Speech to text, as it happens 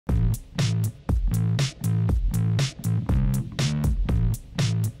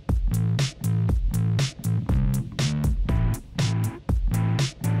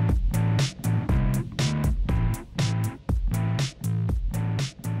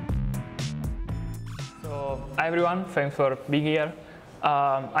Hi everyone, thanks for being here.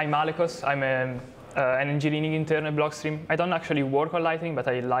 I'm Alekos. I'm an engineering intern at Blockstream. I don't actually work on Lightning, but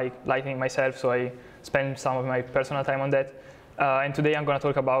I like Lightning myself, so I spend some of my personal time on that. And today I'm going to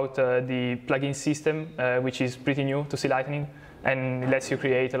talk about the plugin system, which is pretty new to C Lightning, and it lets you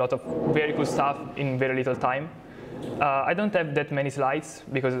create a lot of very cool stuff in very little time. I don't have that many slides,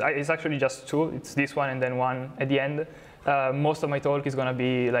 because it's actually just two. It's this one and then one at the end. Most of my talk is going to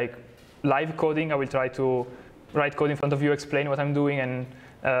be like live coding. I will try to write code in front of you, explain what I'm doing, and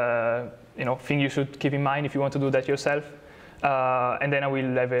things you should keep in mind if you want to do that yourself. And then I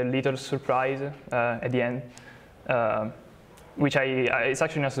will have a little surprise at the end, which it's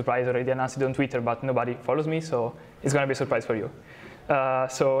actually not a surprise. I already announced it on Twitter, but nobody follows me, so it's going to be a surprise for you.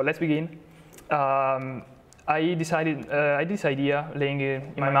 So let's begin. I had this idea laying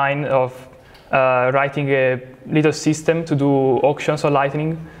in my mind of writing a little system to do auctions on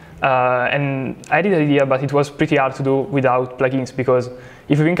Lightning. And I had the idea, but it was pretty hard to do without plugins, because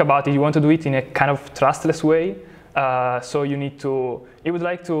if you think about it, you want to do it in a kind of trustless way. So you would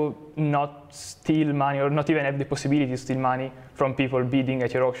like to not steal money, or not even have the possibility to steal money from people bidding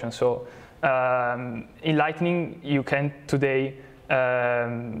at your auction. So in Lightning, you can today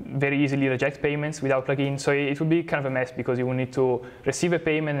very easily reject payments without plugins. So it would be kind of a mess, because you will need to receive a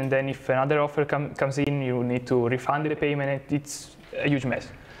payment, and then if another offer comes in, you will need to refund the payment. And it's a huge mess.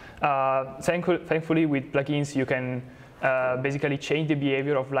 Thankfully, with plugins, you can basically change the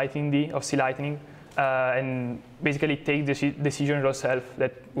behavior of C Lightning, and basically take the decision yourself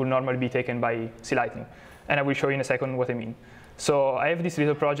that would normally be taken by C Lightning. And I will show you in a second what I mean. So I have this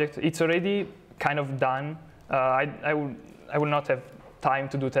little project. It's already kind of done. I will not have time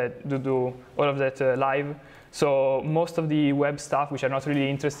to do all of that live. So most of the web stuff, which are not really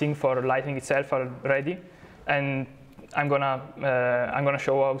interesting for Lightning itself, are ready. And I'm gonna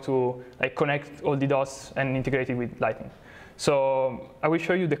show how to connect all the dots and integrate it with Lightning. So I will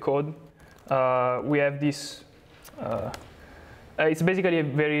show you the code. We have this. It's basically a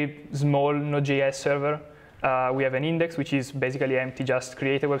very small Node.js server. We have an index, which is basically empty. Just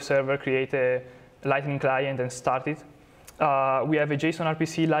create a web server, create a Lightning client, and start it. We have a JSON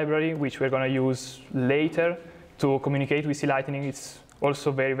RPC library, which we're going to use later to communicate with C Lightning. It's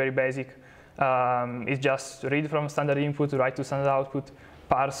also very, very basic. It's just read from standard input, write to standard output,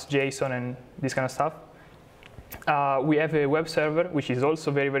 parse JSON, and this kind of stuff. We have a web server, which is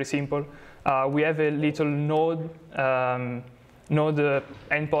also very, very simple. We have a little node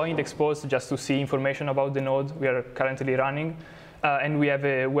endpoint exposed just to see information about the node we are currently running. And we have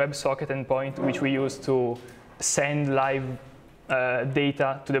a WebSocket endpoint, which we use to send live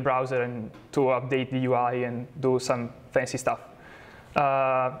data to the browser and to update the UI and do some fancy stuff.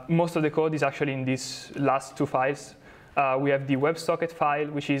 Most of the code is actually in these last two files. We have the WebSocket file,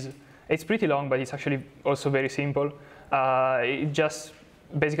 it's pretty long, but it's actually also very simple.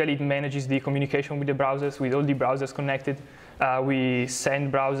 Basically, it manages the communication with the browsers, with all the browsers connected. We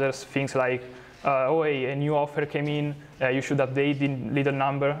send browsers things like, oh, hey, a new offer came in, you should update the little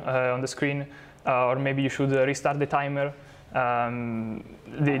number on the screen, or maybe you should restart the timer,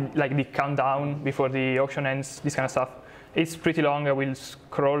 the countdown before the auction ends, this kind of stuff. It's pretty long. I will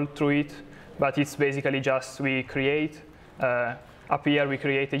scroll through it, but it's basically just we create, up here we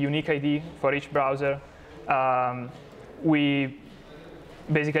create a unique ID for each browser. We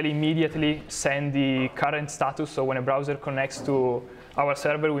basically immediately send the current status. So when a browser connects to our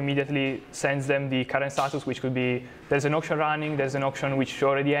server, we immediately sends them the current status, which could be there's an auction running, there's an auction which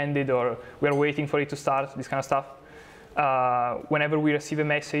already ended, or we're waiting for it to start, this kind of stuff. Whenever we receive a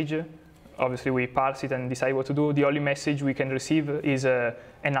message, obviously we parse it and decide what to do. The only message we can receive is an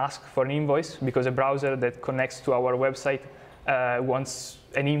ask for an invoice, because a browser that connects to our website wants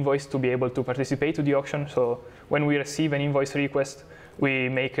an invoice to be able to participate to the auction. So when we receive an invoice request, we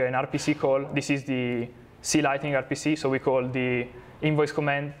make an RPC call. This is the C Lightning RPC, so we call the invoice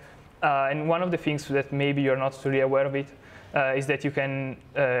command. And one of the things that maybe you're not really aware of it is that you can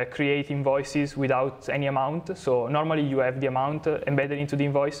create invoices without any amount. So normally you have the amount embedded into the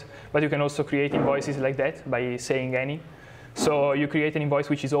invoice, but you can also create invoices like that by saying any. So you create an invoice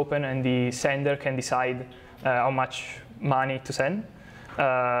which is open, and the sender can decide how much money to send.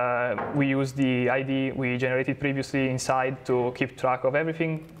 We use the ID we generated previously inside to keep track of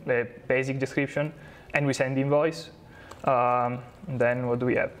everything, the basic description, and we send the invoice. Then what do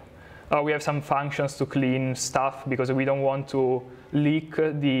we have? We have some functions to clean stuff, because we don't want to leak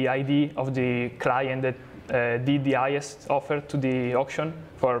the ID of the client that did the highest offer to the auction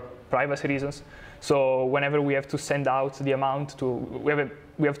for privacy reasons. So whenever we have to send out the amount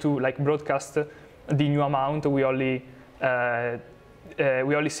we have to broadcast the new amount, we only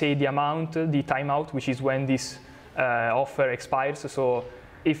we only say the amount, the timeout, which is when this offer expires. So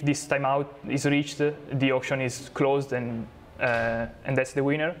if this timeout is reached, the auction is closed, and that's the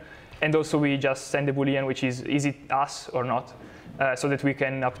winner. And also we just send a Boolean, which is it us or not, so that we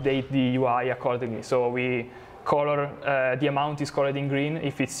can update the UI accordingly. So we color, the amount is colored in green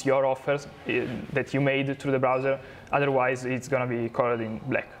if it's your offers that you made through the browser. Otherwise, it's going to be colored in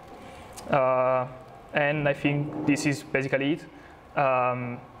black. And I think this is basically it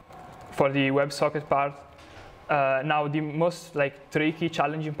for the WebSocket part. Now, the most tricky,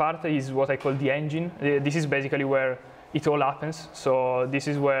 challenging part is what I call the engine. This is basically where it all happens. So this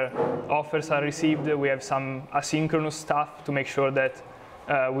is where offers are received. We have some asynchronous stuff to make sure that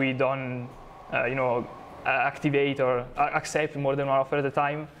we don't, activate or accept more than one offer at a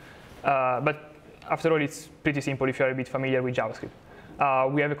time. But after all, it's pretty simple if you're a bit familiar with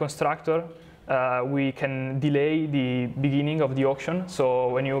JavaScript. We have a constructor. We can delay the beginning of the auction. So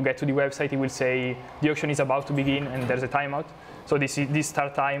when you get to the website, it will say the auction is about to begin and there's a timeout. So this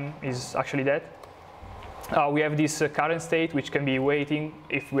start time is actually that. We have this current state, which can be waiting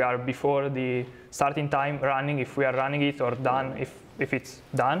if we are before the starting time, running if we are running it, or done if it's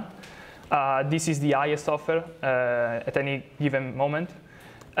done. This is the highest offer at any given moment.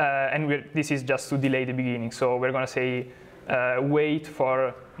 And this is just to delay the beginning. So we're going to say wait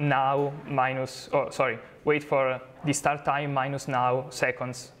for now minus, wait for the start time minus now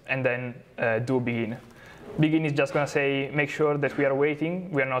seconds, and then do begin. Begin is just going to say make sure that we are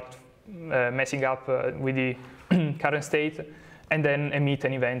waiting, we are not messing up with the current state, and then emit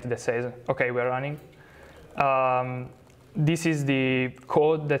an event that says, OK, we're running. This is the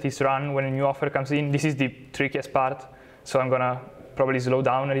code that is run when a new offer comes in. This is the trickiest part, so I'm going to probably slow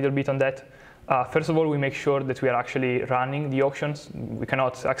down a little bit on that. First of all, we make sure that we are actually running the auctions. We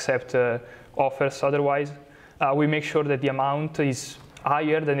cannot accept offers otherwise. We make sure that the amount is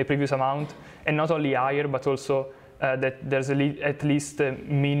higher than the previous amount, and not only higher, but also that there's at least a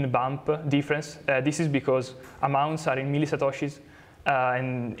mean bump difference. This is because amounts are in millisatoshis. I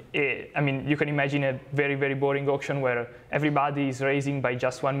mean, you can imagine a very, very boring auction where everybody is raising by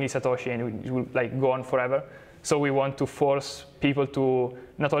just 1 millisatoshi, and it will go on forever. So we want to force people to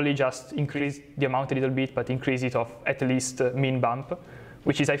not only just increase the amount a little bit, but increase it of at least mean bump,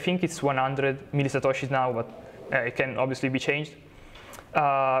 which is, I think it's 100 millisatoshis now, but it can obviously be changed.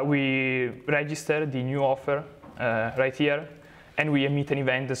 We register the new offer right here, and we emit an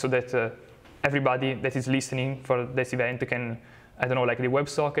event so that everybody that is listening for this event can, I don't know, like the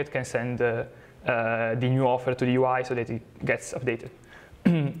WebSocket can send the new offer to the UI so that it gets updated.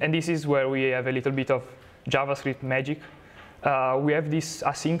 And this is where we have a little bit of JavaScript magic. We have this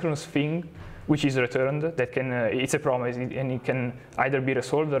asynchronous thing which is returned that can, it's a promise, and it can either be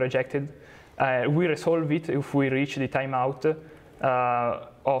resolved or rejected. We resolve it if we reach the timeout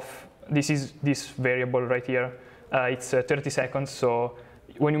of, this variable right here. It's 30 seconds, so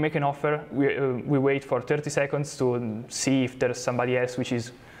when you make an offer, we wait for 30 seconds to see if there's somebody else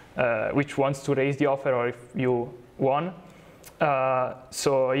which wants to raise the offer, or if you won.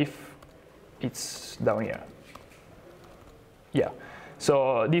 So if it's down here. Yeah.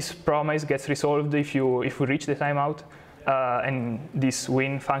 So this promise gets resolved if we reach the timeout and this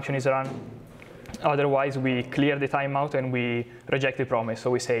win function is run. Otherwise, we clear the timeout and we reject the promise. So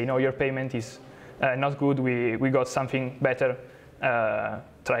we say, no, your payment is not good. We got something better.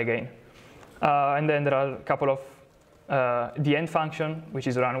 Try again. And then there are a couple of the end function, which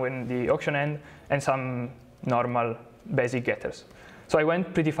is run when the auction ends, and some normal basic getters. So I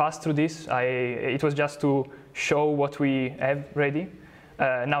went pretty fast through this. It was just to show what we have ready.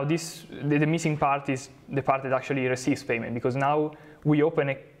 Now the missing part is the part that actually receives payment, because now we open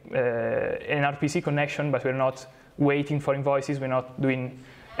an RPC connection, but we're not waiting for invoices. We're not doing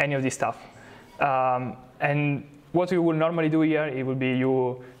any of this stuff. And what we would normally do here, it would be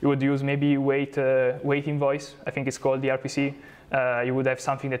you would use maybe wait invoice. I think it's called the RPC. You would have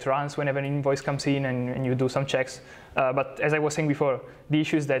something that runs whenever an invoice comes in, and you do some checks. But as I was saying before, the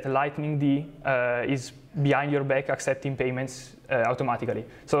issue is that Lightning D is behind your back accepting payments automatically.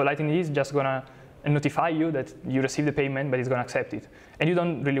 So Lightning D is just going to notify you that you received the payment, but it's going to accept it. And you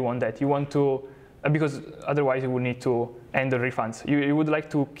don't really want that. You want to, because otherwise you would need to end the refunds. You would like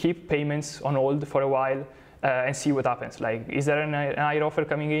to keep payments on hold for a while and see what happens. Like, is there an higher offer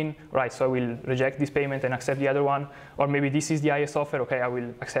coming in? Right, so I will reject this payment and accept the other one. Or maybe this is the highest offer. OK, I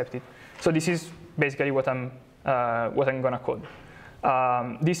will accept it. So this is basically what I'm going to code.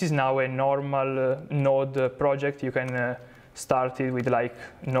 This is now a normal node project. You can start it with like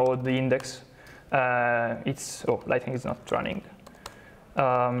node index. Lightning is not running.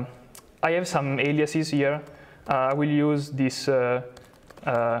 I have some aliases here. I will use this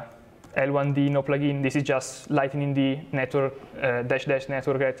L1D no plugin. This is just Lightning D network --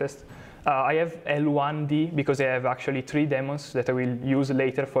 network get test. I have L1D because I have actually 3 demos that I will use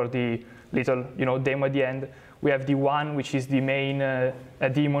later for the little demo at the end. We have the one which is the main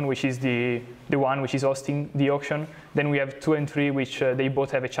daemon, which is the one which is hosting the auction. Then we have 2 and 3, which they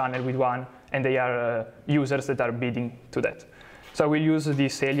both have a channel with one, and they are users that are bidding to that. So I will use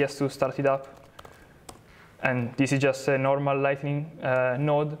this alias to start it up. And this is just a normal Lightning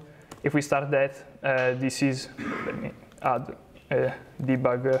node. If we start that, this is, let me add a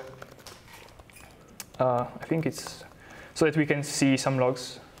debug. I think it's so that we can see some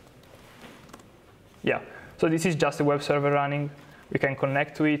logs. Yeah, so this is just a web server running. We can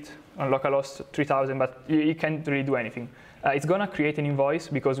connect to it on localhost 3000, but you can't really do anything. It's gonna create an invoice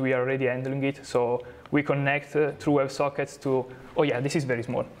because we are already handling it. So we connect through WebSockets to, oh yeah, this is very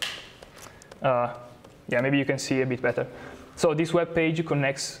small. Yeah, maybe you can see a bit better. So this web page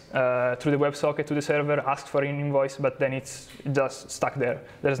connects through the WebSocket to the server, asks for an invoice, but then it's just stuck there.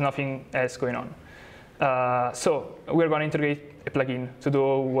 There's nothing else going on. So we're going to integrate a plugin to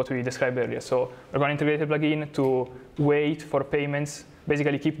do what we described earlier. So we're going to integrate a plugin to wait for payments,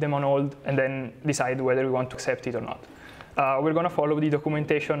 basically keep them on hold, and then decide whether we want to accept it or not. We're going to follow the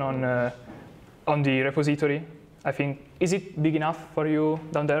documentation on the repository. I think, is it big enough for you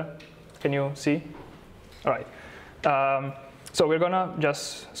down there? Can you see? All right. So we're going to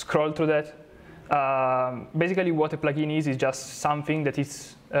just scroll through that. Basically, what a plugin is just something that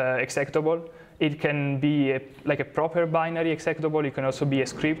is executable. It can be like a proper binary executable. It can also be a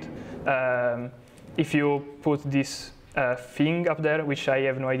script. If you put this thing up there, which I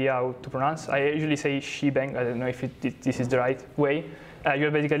have no idea how to pronounce, I usually say shebang. I don't know if this is the right way.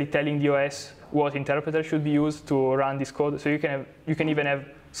 You're basically telling the OS what interpreter should be used to run this code. So you can even have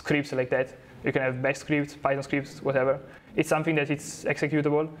scripts like that. You can have bash scripts, Python scripts, whatever. It's something that it's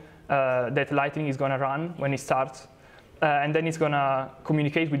executable, that Lightning is going to run when it starts. And then it's going to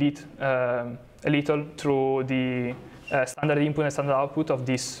communicate with it a little through the standard input and standard output of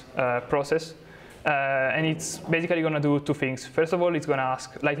this process. And it's basically going to do 2 things. First of all, it's going to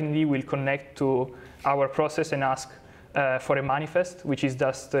ask, Lightning D will connect to our process and ask for a manifest, which is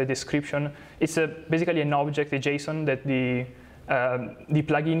just a description. It's basically an object, a JSON, that the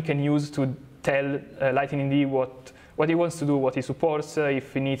plugin can use to tell Lightning D what it wants to do, what it supports,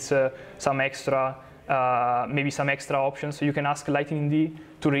 if it needs some extra, maybe some extra options. So you can ask Lightning D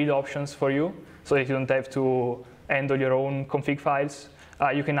to read options for you, so that you don't have to handle your own config files.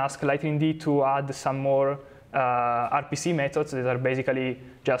 You can ask Lightning D to add some more RPC methods that are basically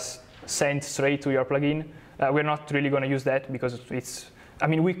just sent straight to your plugin. We're not really going to use that because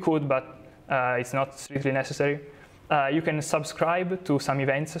we could, but it's not strictly necessary. You can subscribe to some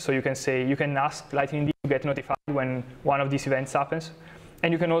events, so you can ask Lightning D to get notified when one of these events happens.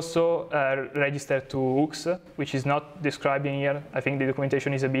 And you can also register to hooks, which is not described in here. I think the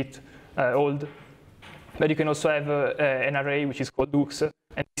documentation is a bit old. But you can also have an array which is called hooks,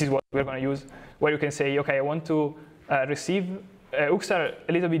 and this is what we're going to use, where you can say, okay, I want to receive. Hooks are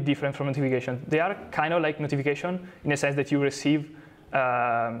a little bit different from notification. They are kind of like notification in the sense that you receive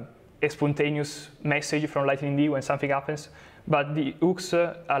a spontaneous message from Lightning D when something happens, but the hooks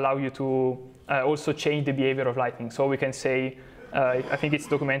allow you to also change the behavior of Lightning. So we can say, I think it's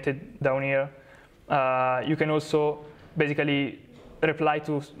documented down here, you can also basically reply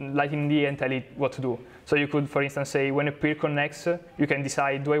to Lightning D and tell it what to do. So you could, for instance, say when a peer connects, you can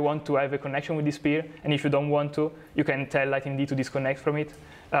decide, do I want to have a connection with this peer? And if you don't want to, you can tell Lightning D to disconnect from it.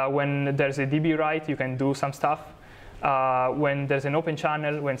 When there's a DB write, you can do some stuff. When there's an open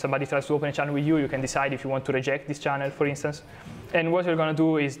channel, when somebody tries to open a channel with you, you can decide if you want to reject this channel, for instance. And what we're going to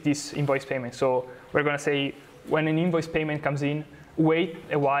do is this invoice payment. So we're going to say, when an invoice payment comes in, wait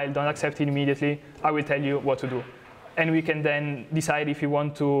a while, don't accept it immediately. I will tell you what to do. And we can then decide if you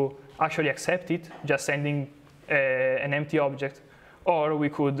want to actually accept it, just sending an empty object, or we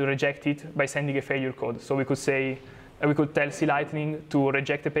could reject it by sending a failure code. So we could say, we could tell C-Lightning to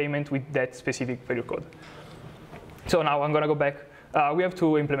reject the payment with that specific failure code. So now I'm going to go back. We have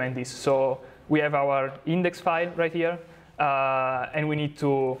to implement this. So we have our index file right here, and we need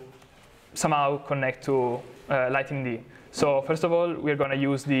to somehow connect to Lightning D. So first of all, we're going to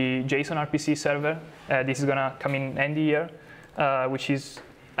use the JSON RPC server. This is going to come in handy here, which is,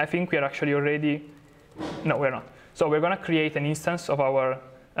 I think we are actually already, no, we're not. So we're going to create an instance of our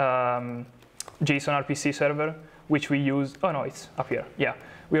JSON RPC server, which we use, oh no, it's up here. Yeah,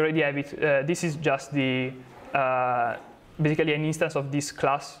 we already have it. This is just the, basically an instance of this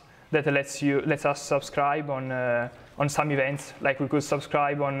class that lets us subscribe on some events. Like we could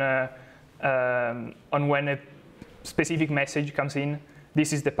subscribe on when a specific message comes in,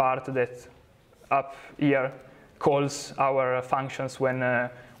 this is the part that up here calls our functions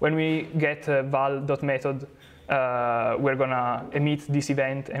when we get val.method, we're gonna emit this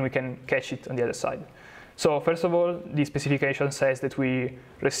event and we can catch it on the other side. So first of all, the specification says that we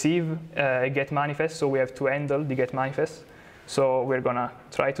receive a get manifest, so we have to handle the get manifest. So we're gonna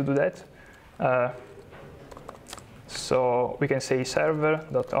try to do that. So we can say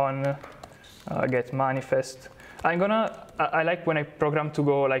server.on get manifest. I like when I program to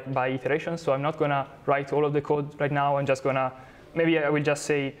go like by iterations, so I'm not gonna write all of the code right now. I'm just gonna, maybe I will just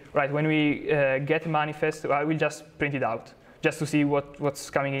say, right, when we get manifest, I will just print it out, just to see what's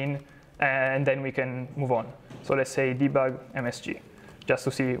coming in, and then we can move on. So let's say debug MSG, just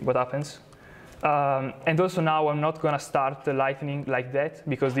to see what happens. And also now I'm not gonna start the Lightning like that,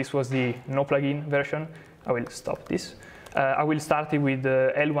 because this was the no plugin version. I will stop this. I will start it with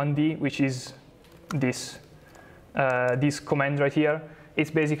L1D, which is this command right here.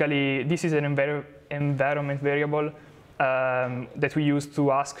 It's basically, this is an environment variable that we use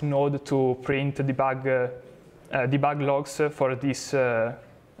to ask Node to print debug logs for this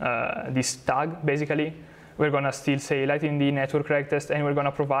this tag. Basically, we're gonna still say Lightning network reg test, and we're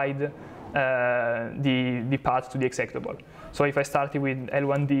gonna provide the path to the executable. So if I start it with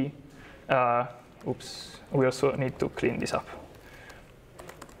L1D, oops, we also need to clean this up.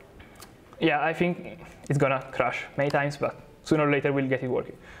 Yeah, I think it's gonna crash many times, but sooner or later we'll get it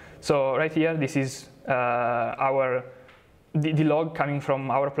working. So right here, this is the log coming from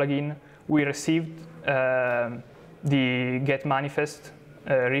our plugin. We received the get manifest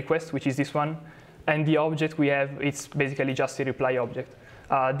request, which is this one, and the object we have, it's basically just a reply object.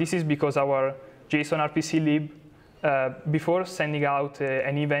 This is because our JSON RPC lib, before sending out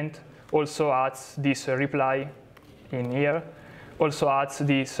an event, also adds this reply in here, also adds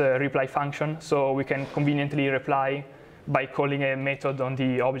this reply function, so we can conveniently reply by calling a method on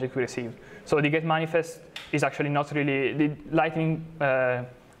the object we receive. So the get manifest is actually not really, the Lightning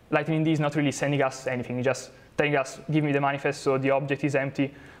D is not really sending us anything, it's just telling us, give me the manifest, so the object is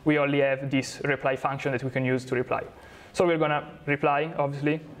empty. We only have this reply function that we can use to reply. So we're gonna reply,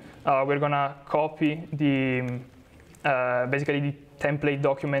 obviously. We're gonna copy the, basically the template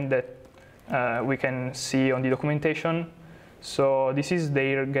document that we can see on the documentation. So this is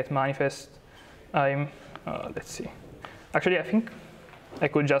their get manifest. Let's see. Actually, I think I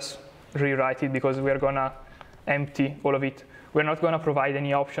could just rewrite it because we're gonna empty all of it. We're not gonna provide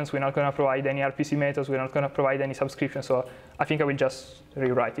any options. We're not gonna provide any RPC methods. We're not gonna provide any subscription. So I think I will just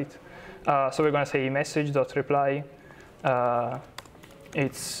rewrite it. So we're gonna say message.reply.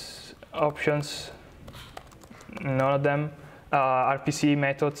 It's options, none of them. RPC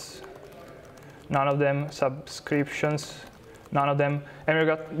methods, none of them. Subscriptions, none of them.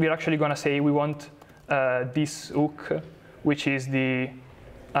 And we're actually gonna say we want this hook, which is the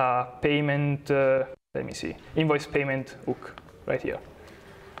payment, let me see, invoice payment hook right here.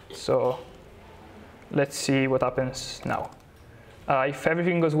 So let's see what happens now. If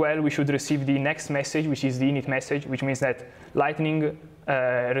everything goes well, we should receive the next message, which is the init message, which means that Lightning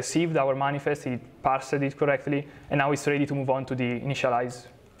received our manifest, it parsed it correctly, and now it's ready to move on to the initialize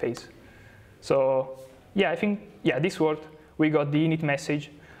phase. So yeah, I think, yeah, this worked. We got the init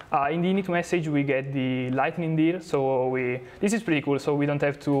message. In the init message, we get the Lightning dir. So this is pretty cool. So we don't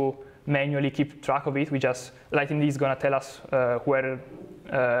have to manually keep track of it. We just, Lightning dir is gonna tell us where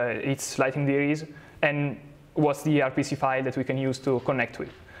its Lightning dir is and what's the RPC file that we can use to connect with.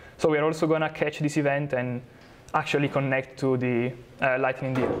 So we're also gonna catch this event and actually connect to the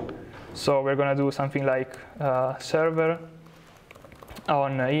Lightning dir. So we're gonna do something like server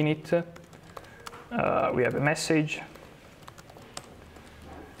on init. We have a message.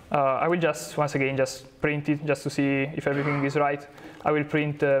 I will just, once again, just print it just to see if everything is right. I will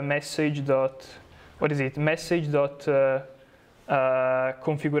print message dot, what is it? Message dot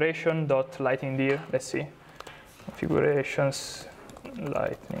configuration dot lightning dir. Let's see. Configurations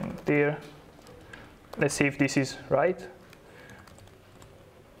lightning dir. Let's see if this is right.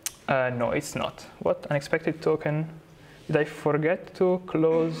 No, it's not. What? Unexpected token. Did I forget to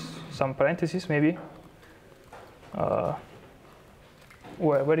close some parentheses, maybe?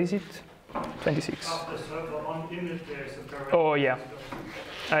 Where is it? 26. Oh, yeah.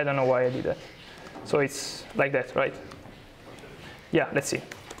 I don't know why I did that. So it's like that, right? Yeah, let's see.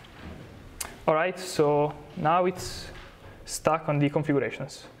 All right, so now it's stuck on the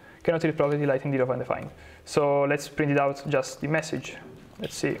configurations. Cannot read property lightning dir of undefined. So let's print it out, just the message.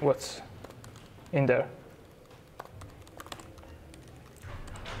 Let's see what's in there.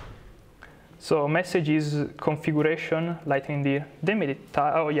 So message is configuration lightning dir. They made it.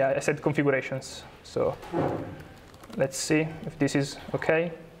 Oh yeah, I said configurations. So Let's see if this is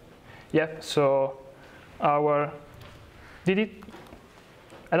okay. Yep, so did it?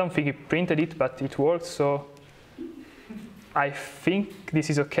 I don't think it printed it, but it works, so I think this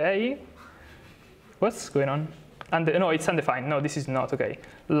is okay. What's going on? No, it's undefined. No, this is not okay.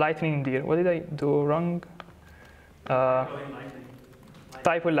 Lightning deer. What did I do wrong? Typo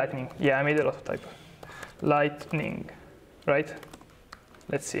lightning. Yeah, I made a lot of typo. Lightning, right?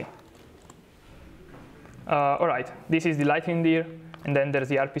 Let's see. All right, this is the lightning deer, and then there's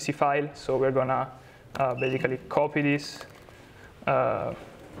the RPC file. So we're gonna basically copy this.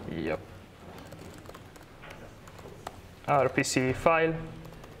 Yep. RPC file.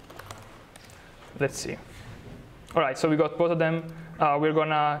 Let's see. All right, so we got both of them. We're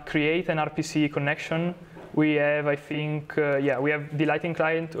gonna create an RPC connection. We have, I think, yeah, we have the Lightning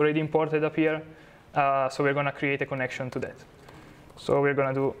client already imported up here. So we're gonna create a connection to that. So we're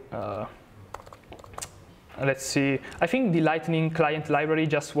gonna do, let's see. I think the Lightning client library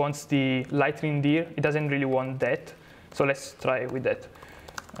just wants the Lightning deer. It doesn't really want that. So let's try with that.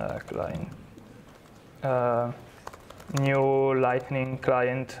 Client, new Lightning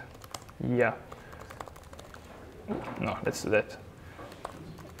client, yeah. No, let's do that.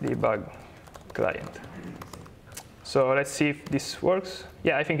 Debug client. So let's see if this works.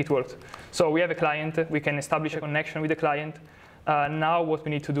 Yeah, I think it worked. So we have a client. We can establish a connection with the client. Now what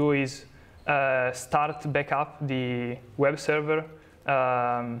we need to do is start back up the web server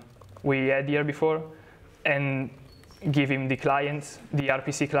we had here before, and give him the clients, the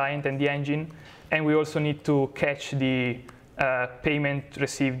RPC client and the engine. And we also need to catch the payment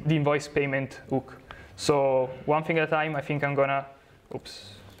received, the invoice payment hook. So one thing at a time, I think I'm gonna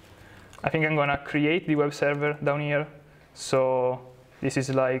create the web server down here. So this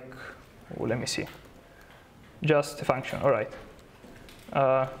is like, oh, let me see, just a function. All right.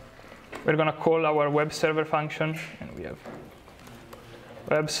 We're gonna call our web server function, and we have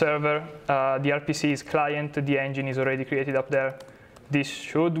web server. The RPC is client. The engine is already created up there. This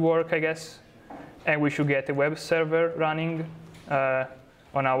should work, I guess. And we should get a web server running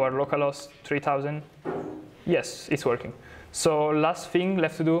on our localhost 3000. Yes, it's working. So last thing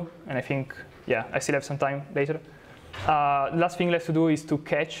left to do, and I think, yeah, I still have some time later. Last thing left to do is to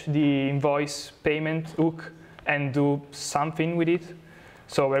catch the invoice payment hook and do something with it.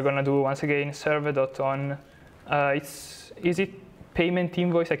 So we're gonna do, once again, server.on. Is it payment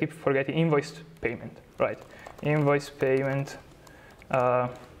invoice? I keep forgetting. Invoice payment, right? Invoice payment.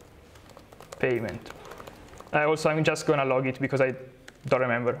 Payment. Also, I'm just gonna log it because I don't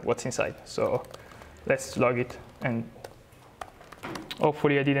remember what's inside. So let's log it, and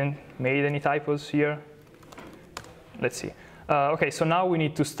hopefully I didn't make any typos here. Let's see. Okay, so now we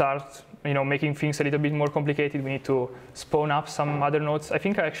need to start, making things a little bit more complicated. We need to spawn up some other nodes. I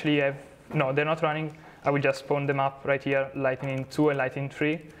think I actually have, no, they're not running. I will just spawn them up right here, Lightning 2 and Lightning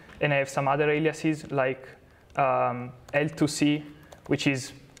 3. And I have some other aliases like L2C, which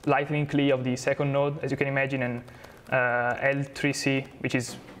is Lightning CLI of the second node, as you can imagine, and L3C, which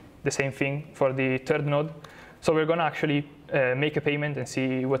is the same thing for the third node. So we're gonna actually make a payment and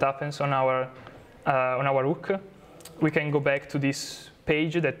see what happens on our hook. We can go back to this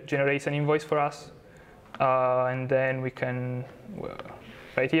page that generates an invoice for us, and then we can,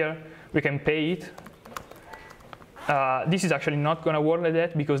 right here, we can pay it. This is actually not gonna work like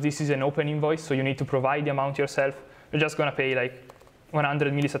that because this is an open invoice, so you need to provide the amount yourself. You're just gonna pay like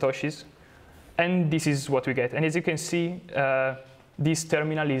 100 millisatoshis, and this is what we get. And as you can see, this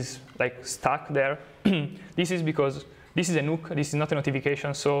terminal is like stuck there. This is because this is a hook, this is not a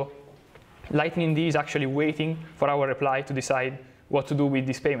notification, so Lightning D is actually waiting for our reply to decide what to do with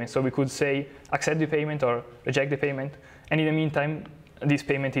this payment. So we could say accept the payment or reject the payment, and in the meantime, this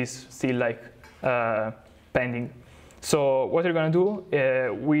payment is still like pending. So what we're gonna do,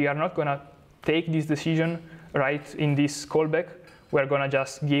 we are not gonna take this decision right in this callback. We're gonna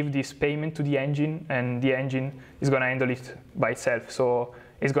just give this payment to the engine, and the engine is gonna handle it by itself. So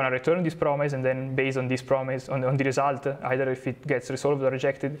it's gonna return this promise, and then based on this promise, on the result, either if it gets resolved or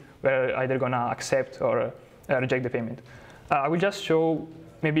rejected, we're either gonna accept or reject the payment. I will just show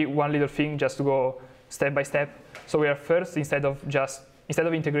maybe one little thing just to go step by step. So we are first, instead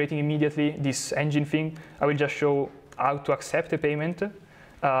of integrating immediately this engine thing, I will just show how to accept a payment.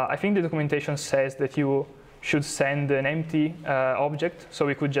 I think the documentation says that you should send an empty object. So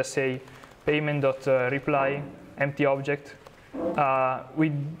we could just say payment.reply empty object.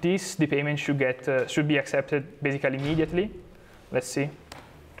 With this, the payment should be accepted basically immediately. Let's see.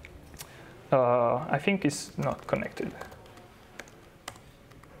 I think it's not connected.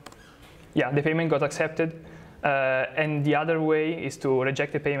 Yeah, the payment got accepted. And the other way is to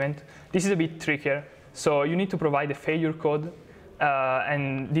reject the payment. This is a bit trickier. So you need to provide a failure code,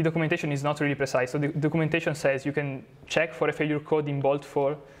 and the documentation is not really precise. So the documentation says you can check for a failure code in Bolt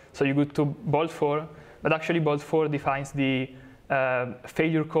 4. So you go to Bolt 4, but actually Bolt 4 defines the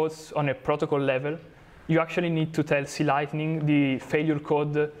failure codes on a protocol level. You actually need to tell C-Lightning the failure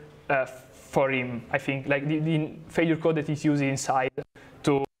code for him, I think, like the failure code that is used inside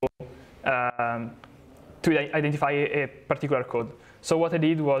to identify a particular code. So what I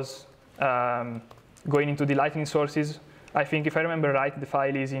did was going into the Lightning sources. I think if I remember right, the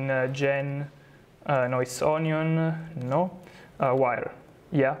file is in no, it's onion, no, wire.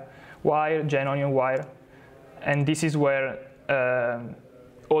 Yeah, wire, gen onion wire. And this is where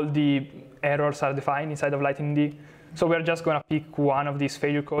all the errors are defined inside of Lightning. So we're just going to pick one of these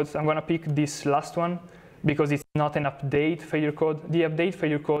failure codes. I'm going to pick this last one because it's not an update failure code. The update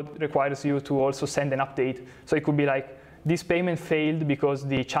failure code requires you to also send an update. So it could be like, this payment failed because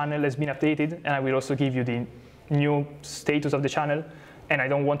the channel has been updated, and I will also give you the new status of the channel. And I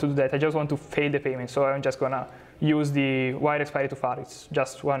don't want to do that. I just want to fail the payment. So I'm just going to use the wire expiry too far. It's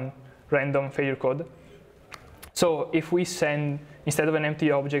just one random failure code. So if we send, instead of an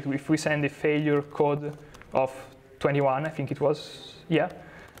empty object, if we send a failure code of 21, I think it was, yeah,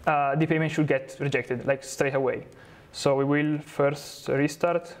 the payment should get rejected, like straight away. So we will first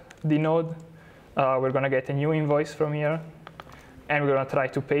restart the node. We're going to get a new invoice from here, and we're going to try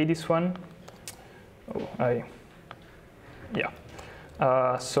to pay this one. Oh, yeah.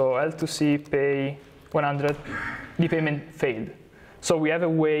 So L2C pay 100, the payment failed. So we have a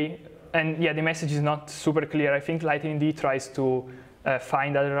way, and yeah, the message is not super clear. I think Lightning tries to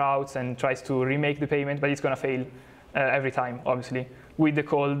find other routes and tries to remake the payment, but it's going to fail every time, obviously, with the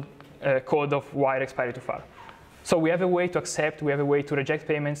code of wire expiry too far. So we have a way to accept, we have a way to reject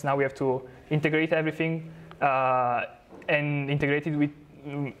payments. Now we have to integrate everything and integrate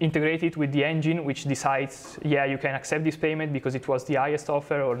it with the engine, which decides, yeah, you can accept this payment because it was the highest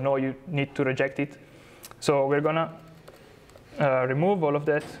offer, or no, you need to reject it. So we're going to remove all of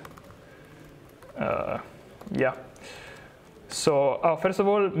that. Yeah. So first of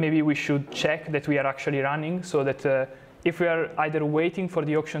all, maybe we should check that we are actually running, so that if we are either waiting for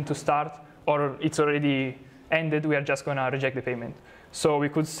the auction to start or it's already ended, we are just going to reject the payment. So we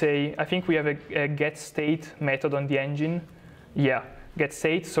could say, I think we have a get state method on the engine. Yeah, get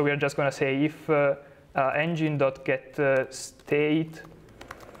state. So we are just going to say if engine.get state,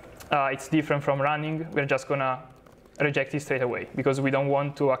 it's different from running, we're just going to reject it straight away because we don't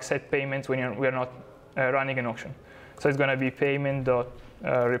want to accept payments when we're not running an auction. So it's going to be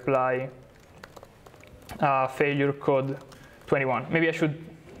payment.reply failure code 21. Maybe I should,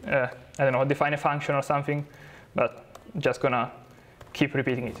 I don't know, define a function or something, but just going to keep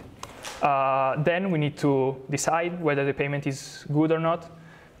repeating it. Then we need to decide whether the payment is good or not.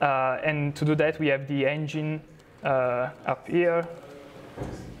 And to do that, we have the engine up here.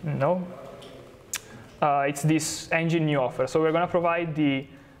 No. It's this engine new offer. So we're going to provide the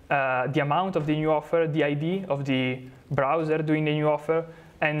amount of the new offer, the ID of the browser doing the new offer,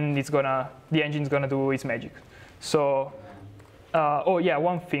 and the engine's going to do its magic. So, oh yeah,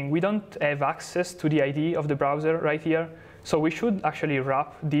 one thing. We don't have access to the ID of the browser right here. So we should actually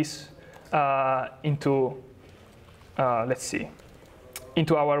wrap this into, let's see,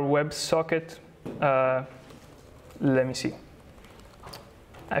 into our WebSocket. Let me see.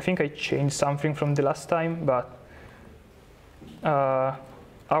 I think I changed something from the last time, but our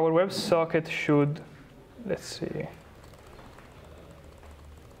WebSocket should, let's see.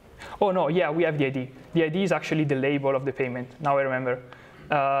 Oh no, yeah, we have the ID. The ID is actually the label of the payment. Now I remember.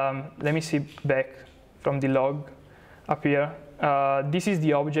 Let me see back from the log up here. This is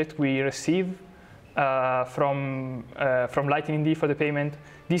the object we receive from Lightning for the payment.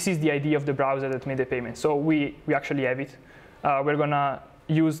 This is the ID of the browser that made the payment. So we actually have it. We're gonna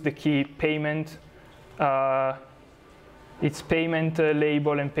use the key payment. It's payment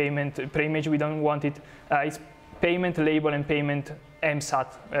label and payment preimage. We don't want it. It's payment label and payment MSAT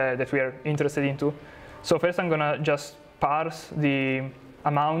that we are interested into. So first I'm gonna just parse the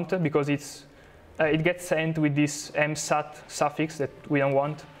amount because it gets sent with this MSAT suffix that we don't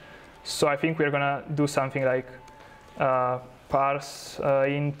want. So I think we're gonna do something like parse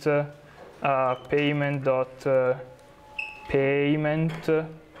int payment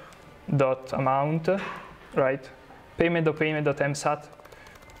amount, right? Payment.payment.msat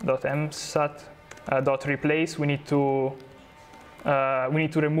replace. We need to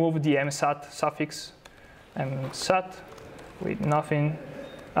remove the MSAT suffix, MSAT with nothing.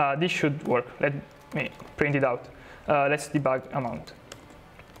 This should work. Let me print it out. Let's debug amount.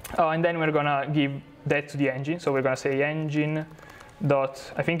 And then we're gonna give that to the engine. So we're gonna say engine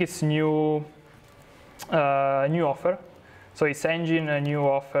dot, I think it's new new offer. So it's engine, a new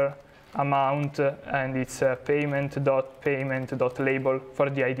offer, amount, and it's payment.label for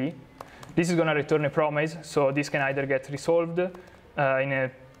the ID. This is going to return a promise, so this can either get resolved in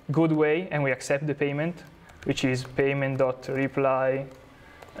a good way, and we accept the payment, which is payment.reply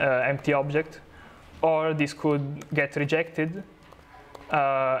empty object, or this could get rejected,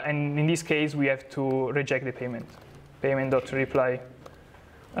 and in this case we have to reject the payment. Payment.reply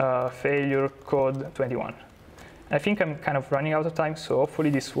failure code 21. I think I'm kind of running out of time, so hopefully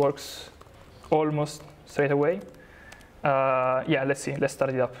this works almost straight away. Yeah, let's see, let's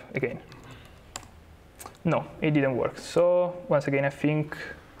start it up again. No, it didn't work. So once again, I think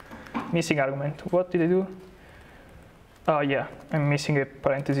missing argument. What did I do? Yeah, I'm missing a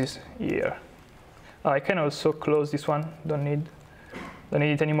parenthesis here. I can also close this one. Don't need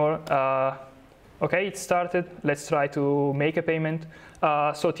it anymore. Okay, it started. Let's try to make a payment.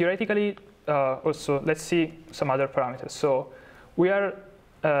 So theoretically, also let's see some other parameters. So we are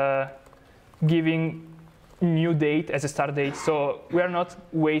giving new date as a start date. So we are not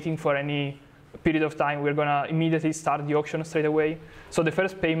waiting for any period of time. We're gonna immediately start the auction straight away. So the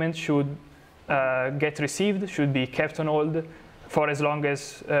first payment should get received, should be kept on hold for as long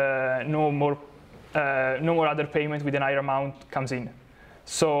as no more other payment with an higher amount comes in.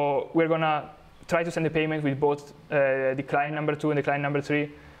 So we're gonna try to send the payment with both the client number 2 and the client number 3.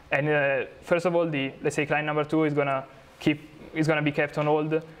 And first of all, let's say client number 2 is gonna be kept on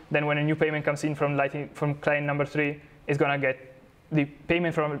hold. Then when a new payment comes in from client number 3, it's gonna get the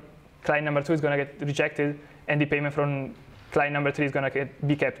payment from client number 2 is gonna get rejected, and the payment from client number 3 is gonna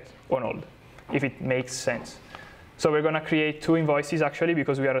be kept on hold, if it makes sense. So we're gonna create 2 invoices actually,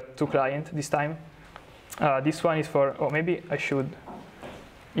 because we are 2 clients this time. This one is for, oh, maybe I should,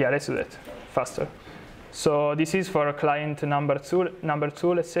 yeah, let's do that faster. So this is for client number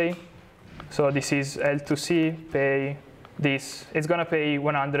two, let's say. So this is L2C, pay this. It's gonna pay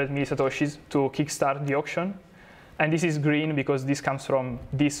 100 millisatoshis to kickstart the auction. And this is green because this comes from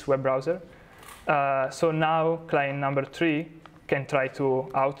this web browser. So now client number 3 can try to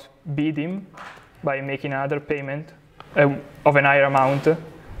outbid him by making another payment of an higher amount.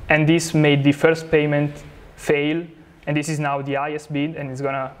 And this made the first payment fail. And this is now the highest bid, and it's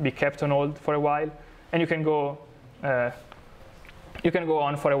gonna be kept on hold for a while. And you can go on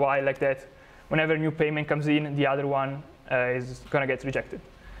for a while like that. Whenever a new payment comes in, the other one is gonna get rejected.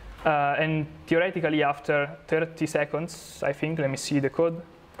 And theoretically, after 30 seconds, I think, let me see the code.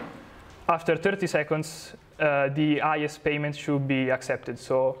 After 30 seconds, the highest payment should be accepted.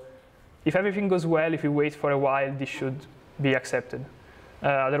 So if everything goes well, if we wait for a while, this should be accepted.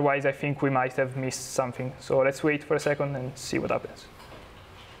 Otherwise, I think we might have missed something. So let's wait for a second and see what happens.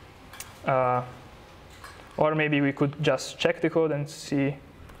 Or maybe we could just check the code and see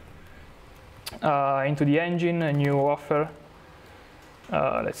into the engine, a new offer.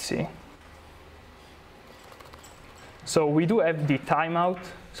 Let's see. So we do have the timeout.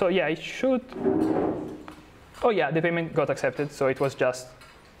 So yeah, it should. Oh yeah, the payment got accepted. So it was just,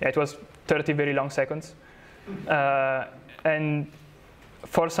 yeah, it was 30 very long seconds. And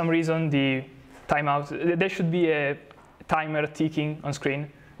for some reason, the timeout, there should be a timer ticking on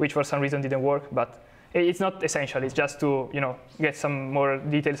screen, which for some reason didn't work. But it's not essential. It's just to get some more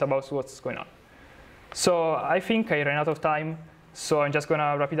details about what's going on. So I think I ran out of time. So I'm just going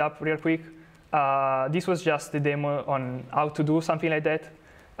to wrap it up real quick. This was just the demo on how to do something like that.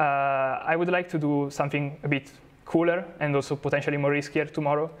 I would like to do something a bit cooler and also potentially more riskier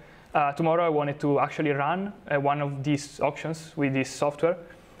tomorrow. Tomorrow I wanted to actually run one of these auctions with this software.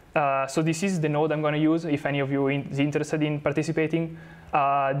 So this is the node I'm going to use if any of you is interested in participating.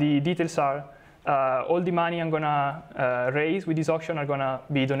 The details are all the money I'm going to raise with this auction are going to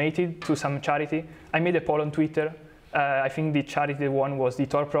be donated to some charity. I made a poll on Twitter. I think the charity one was the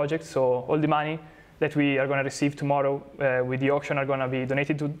Tor project. So all the money that we are going to receive tomorrow with the auction are going to be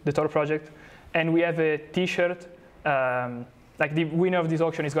donated to the Tor project. And we have a T-shirt. Like the winner of this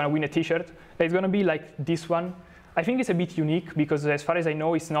auction is going to win a T-shirt. It's going to be like this one. I think it's a bit unique because as far as I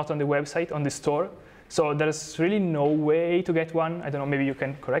know, it's not on the website, on the store. So there's really no way to get one. I don't know, maybe you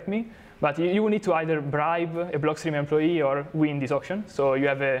can correct me. But you will need to either bribe a Blockstream employee or win this auction. So you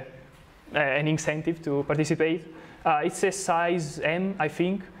have an incentive to participate. It's a size M, I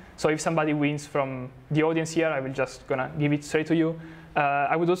think. So if somebody wins from the audience here, I will just gonna give it straight to you.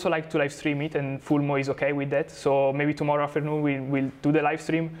 I would also like to live stream it, and Fulmo is okay with that. So maybe tomorrow afternoon we'll do the live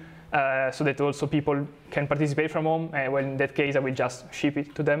stream so that also people can participate from home. Well, in that case, I will just ship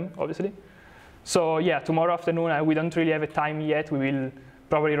it to them, obviously. So yeah, tomorrow afternoon, we don't really have a time yet. We will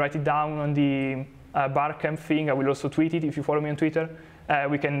probably write it down on the Barcamp thing. I will also tweet it if you follow me on Twitter.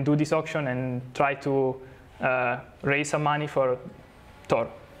 We can do this auction and try to raise some money for Tor.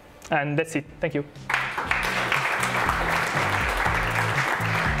 And that's it. Thank you.